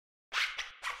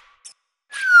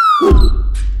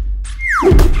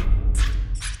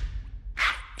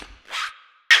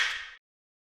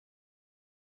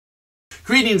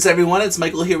Greetings everyone, it's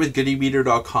Michael here with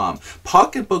GoodEreader.com.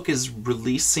 Pocketbook is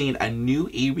releasing a new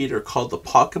e-reader called the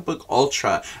Pocketbook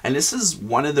Ultra, and this is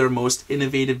one of their most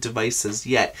innovative devices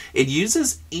yet. It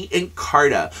uses e-ink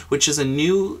carta, which is a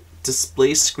new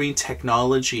display screen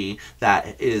technology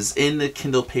that is in the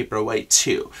Kindle Paperwhite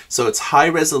 2. So it's high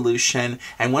resolution,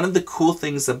 and one of the cool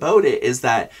things about it is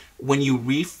that when you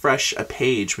refresh a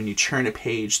page, when you turn a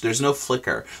page, there's no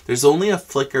flicker. There's only a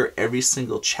flicker every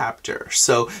single chapter.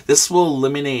 So this will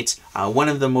eliminate one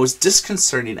of the most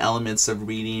disconcerting elements of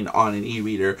reading on an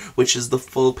e-reader, which is the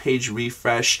full page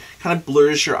refresh. Kind of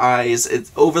blurs your eyes.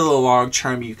 It's over the long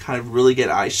term, you kind of really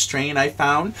get eye strain, I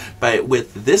found. But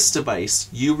with this device,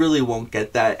 you really won't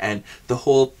get that, and the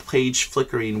whole page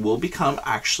flickering will become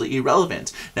actually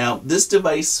irrelevant. Now, this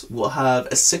device will have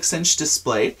a 6-inch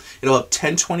display. It'll have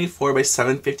 1024 by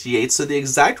 758, so the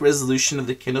exact resolution of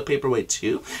the Kindle Paperwhite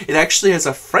 2. It actually has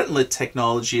a frontlit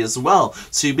technology as well,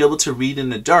 so you'll be able to read in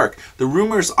the dark. The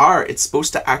rumors are it's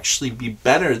supposed to actually be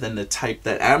better than the type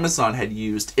that Amazon had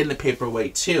used in the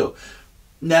Paperwhite 2.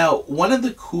 Now, one of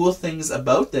the cool things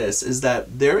about this is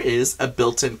that there is a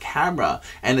built-in camera,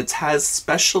 and it has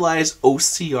specialized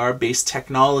OCR-based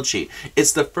technology.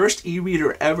 It's the first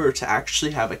e-reader ever to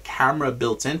actually have a camera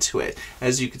built into it,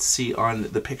 as you can see on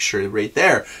the picture right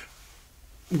there.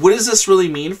 What does this really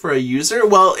mean for a user?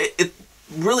 Well, it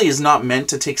really is not meant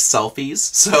to take selfies.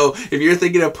 So if you're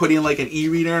thinking of putting like an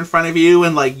e-reader in front of you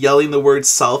and like yelling the word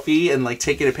selfie and like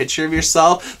taking a picture of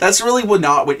yourself, that's really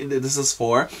not what this is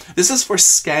for. This is for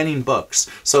scanning books.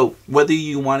 So whether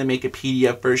you want to make a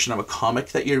PDF version of a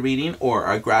comic that you're reading,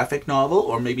 or a graphic novel,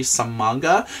 or maybe some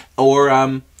manga, or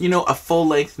you know, a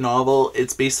full-length novel,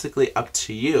 it's basically up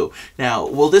to you. Now,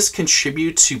 will this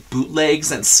contribute to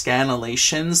bootlegs and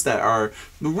scanlations that are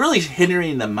really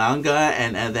hindering the manga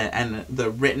and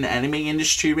the written anime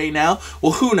industry right now?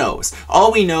 Well, who knows?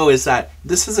 All we know is that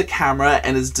this is a camera,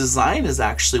 and its design is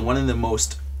actually one of the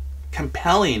most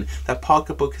compelling that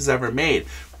Pocketbook has ever made.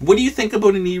 What do you think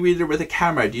about an e-reader with a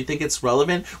camera? Do you think it's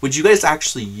relevant? Would you guys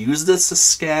actually use this to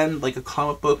scan like a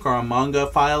comic book or a manga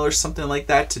file or something like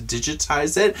that to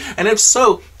digitize it? And if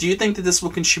so, do you think that this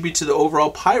will contribute to the overall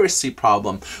piracy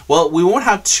problem? Well, we won't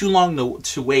have too long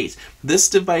to wait. This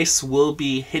device will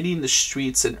be hitting the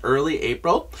streets in early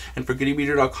April. And for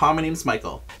GoodEreader.com, my name's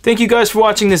Michael. Thank you guys for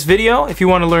watching this video. If you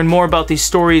want to learn more about these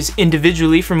stories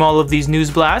individually from all of these news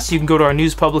blasts, you can go to our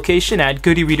news publication at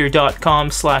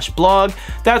GoodEreader.com/blog.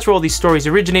 That's where all these stories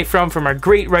originate from our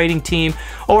great writing team.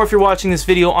 Or if you're watching this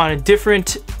video on a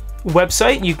different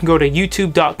website, you can go to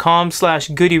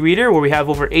youtube.com/GoodEreader, where we have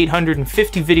over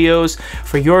 850 videos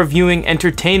for your viewing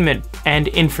entertainment and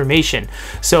information.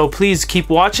 So please keep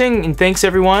watching, and thanks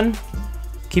everyone.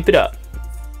 Keep it up.